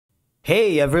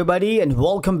Hey everybody, and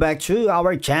welcome back to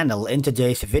our channel. In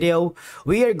today's video,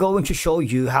 we are going to show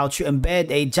you how to embed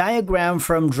a diagram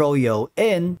from Droyo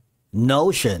in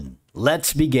Notion.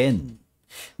 Let's begin.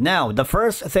 Now, the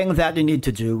first thing that you need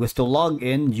to do is to log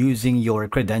in using your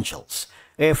credentials.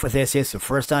 If this is your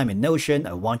first time in Notion,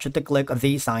 I want you to click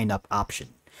the sign up option.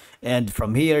 And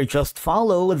from here, just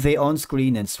follow the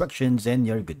on-screen instructions and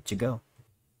you're good to go.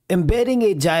 Embedding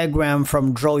a diagram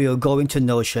from Droyo going to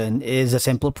Notion is a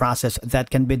simple process that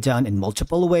can be done in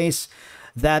multiple ways.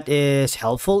 That is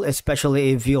helpful,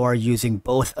 especially if you are using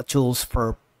both tools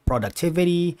for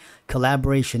productivity,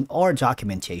 collaboration, or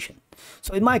documentation.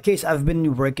 So in my case, I've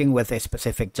been working with a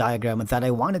specific diagram that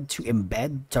I wanted to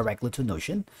embed directly to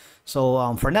Notion.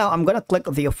 So for now, I'm going to click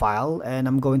the file and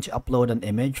I'm going to upload an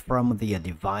image from the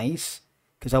device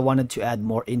because I wanted to add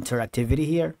more interactivity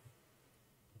here.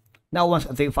 Now, once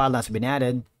the file has been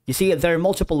added, you see there are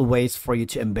multiple ways for you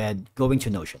to embed going to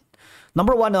Notion.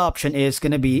 Number one option is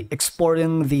going to be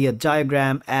exporting the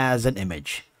diagram as an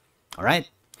image. All right.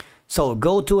 So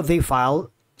go to the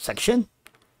file section.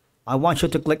 I want you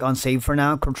to click on save for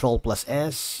now,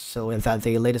 Control+S, so that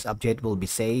the latest update will be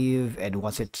saved. And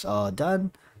once it's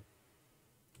done,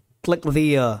 click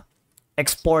the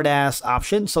export as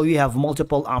option. So you have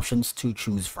multiple options to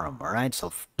choose from. All right.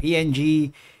 So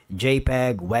PNG,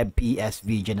 JPEG, WebP,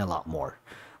 SVG, and a lot more.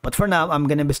 But for now, I'm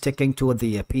going to be sticking to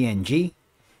the PNG.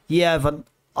 You have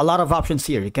a lot of options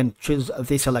here. You can choose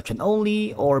the selection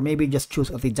only, or maybe just choose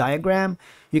the diagram.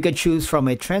 You can choose from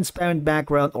a transparent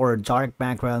background or dark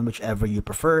background, whichever you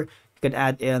prefer. You can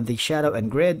add in the shadow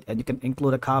and grid, and you can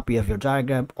include a copy of your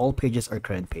diagram, all pages or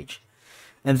current page.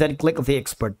 And then click the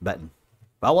export button.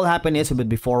 What will happen is it will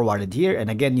be forwarded here. And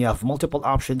again, you have multiple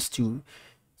options to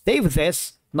save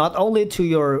this. Not only to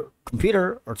your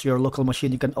computer or to your local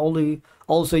machine, you can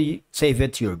also save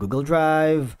it to your Google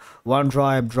Drive,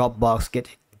 OneDrive, Dropbox,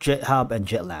 GitHub, and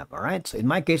GitLab. All right. So in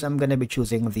my case, I'm going to be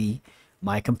choosing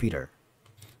my computer.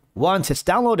 Once it's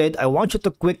downloaded, I want you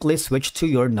to quickly switch to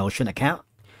your Notion account.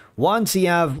 Once you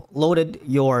have loaded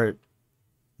your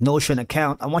Notion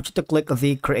account, I want you to click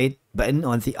the create button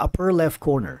on the upper left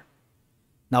corner.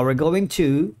 Now we're going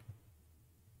to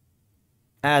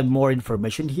add more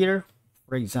information here.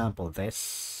 For example,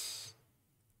 this,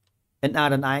 and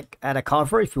add a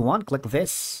cover if you want. Click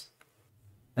this,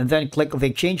 and then click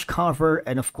the change cover,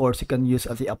 and of course you can use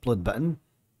the upload button.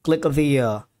 Click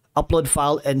the upload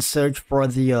file and search for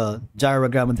the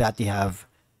diagram that you have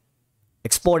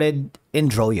exported in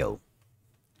Droyo.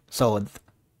 So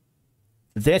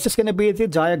this is going to be the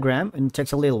diagram, and it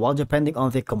takes a little while depending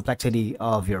on the complexity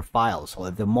of your file. So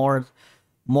the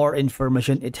more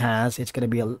information it has, it's going to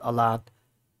be a lot.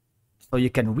 So you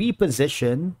can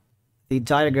reposition the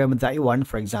diagram that you want,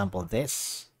 for example,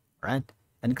 this, right?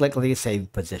 And click the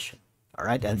save position. All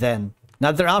right. And then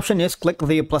another option is click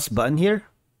the plus button here.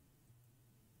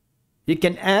 You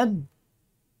can add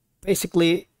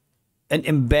basically and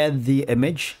embed the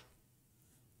image.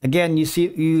 Again, you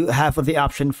see you have the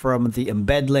option from the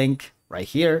embed link right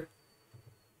here.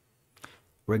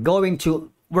 We're going to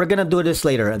do this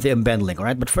later, the embed link, all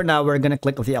right? But for now, we're going to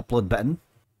click the upload button.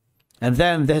 And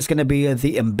then there's going to be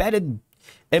the embedded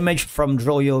image from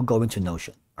Droyo going to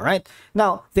Notion. All right.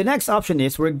 Now, the next option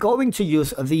is we're going to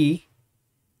use the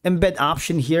embed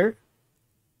option here.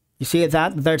 You see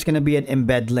that there's going to be an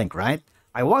embed link, right?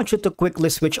 I want you to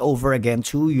quickly switch over again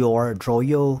to your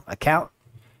Droyo account.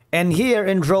 And here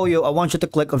in Droyo, I want you to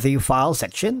click the file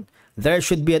section. There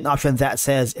should be an option that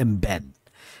says embed.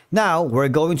 Now, we're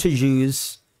going to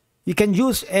you can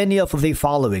use any of the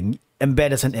following.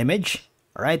 Embed as an image.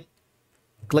 All right.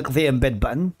 Click the embed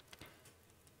button.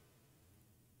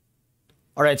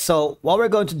 All right, so what we're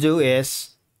going to do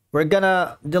is we're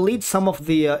gonna delete some of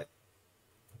the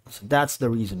so that's the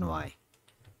reason why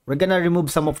we're gonna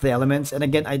remove some of the elements. And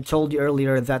again, I told you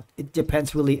earlier that it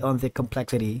depends really on the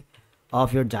complexity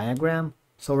of your diagram.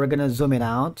 So we're gonna zoom it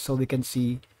out so we can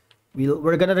see.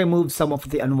 We're gonna remove some of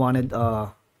the unwanted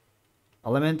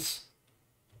elements.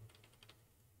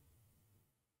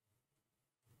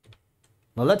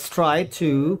 Now let's try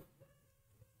to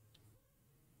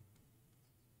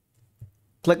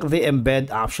click the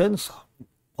embed options.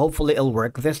 Hopefully it'll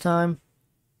work this time.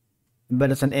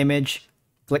 Embed as an image.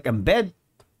 Click embed.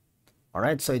 All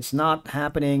right, so it's not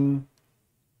happening.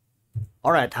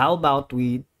 All right, how about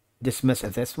we dismiss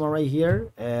this one right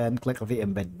here and click the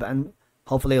embed button.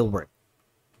 Hopefully it'll work.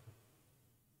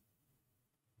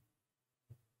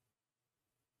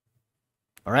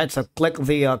 All right, so click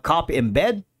the copy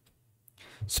embed.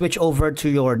 Switch over to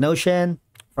your Notion.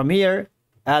 From here,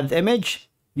 add the image.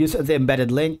 Use the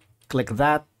embedded link. Click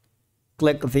that.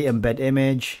 Click the embed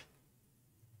image.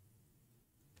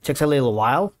 Takes a little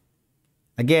while.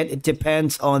 Again, it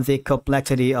depends on the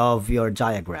complexity of your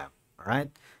diagram. All right.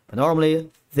 But normally,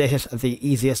 this is the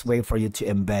easiest way for you to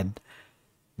embed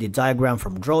the diagram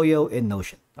from Droyo in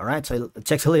Notion. All right. So it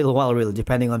takes a little while, really,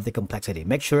 depending on the complexity.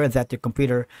 Make sure that your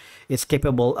computer is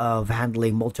capable of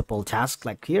handling multiple tasks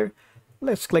like here.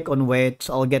 Let's click on wait.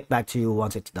 So I'll get back to you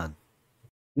once it's done.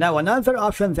 Now, another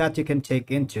option that you can take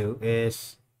into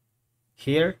is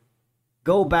here.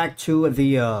 Go back to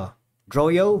the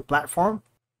Droyo platform.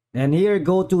 And here,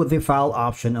 go to the file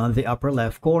option on the upper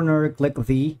left corner. Click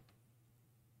the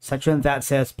section that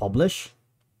says publish.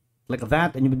 Click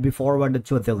that and you will be forwarded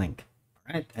to the link.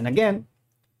 All right. And again,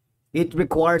 it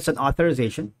requires an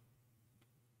authorization.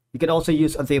 You can also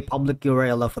use the public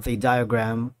URL of the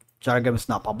diagram. Diagram is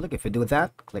not public. If you do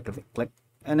that, click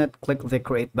and then click the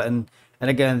create button. And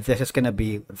again, this is going to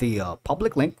be the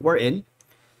public link we're in.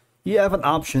 You have an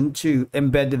option to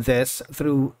embed this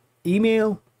through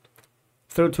email,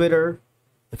 through Twitter.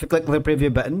 If you click the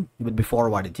preview button, you would be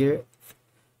forwarded here.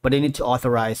 But you need to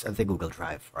authorize the Google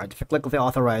Drive. Right? If you click the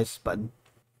authorize button,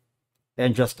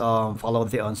 then just follow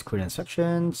the on-screen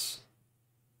instructions.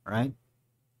 Right?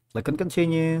 Click on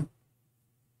continue.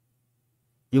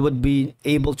 You would be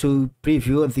able to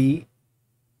preview the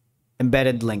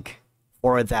embedded link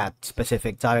for that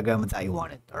specific diagram that you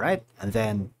wanted. All right, and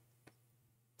then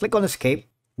click on escape.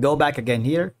 Go back again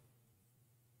here.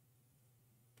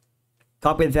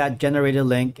 Copy that generated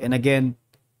link, and again,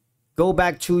 go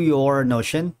back to your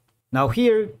Notion. Now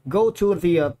here, go to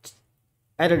the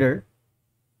editor.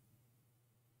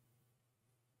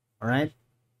 All right.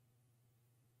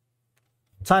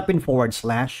 Type in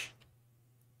 /.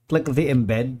 Click the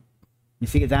embed. You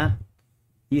see that?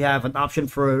 You have an option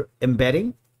for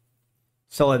embedding.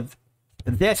 So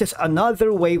this is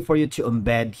another way for you to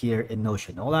embed here in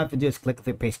Notion. All I have to do is click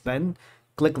the paste button,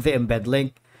 click the embed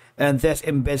link, and this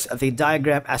embeds the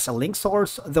diagram as a link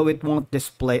source, though it won't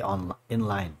display on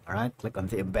inline. All right, click on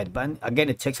the embed button. Again,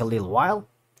 it takes a little while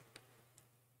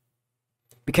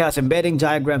because embedding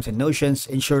diagrams in Notions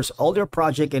ensures all your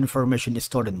project information is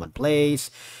stored in one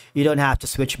place. You don't have to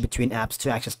switch between apps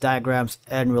to access diagrams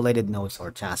and related notes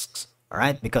or tasks. All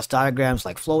right, because diagrams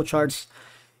like flowcharts,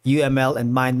 UML,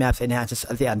 and mind maps enhances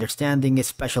the understanding,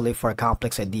 especially for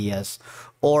complex ideas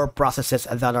or processes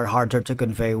that are harder to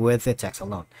convey with the text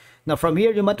alone. Now, from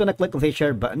here, you might want to click the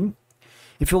share button.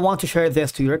 If you want to share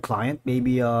this to your client,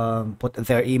 maybe put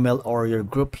their email or your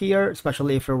group here,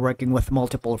 especially if you're working with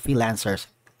multiple freelancers.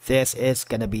 This is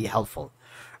going to be helpful.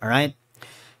 All right.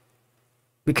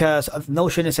 Because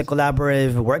Notion is a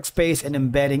collaborative workspace, and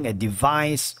embedding a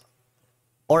device,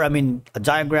 or a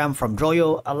diagram from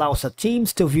Droyo allows the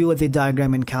teams to view the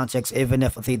diagram in context even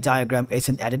if the diagram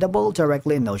isn't editable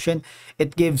directly in Notion.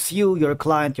 It gives you, your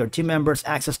client, your team members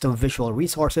access to visual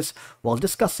resources while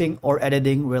discussing or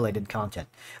editing related content.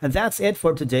 And that's it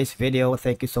for today's video.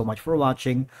 Thank you so much for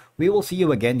watching. We will see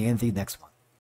you again in the next one.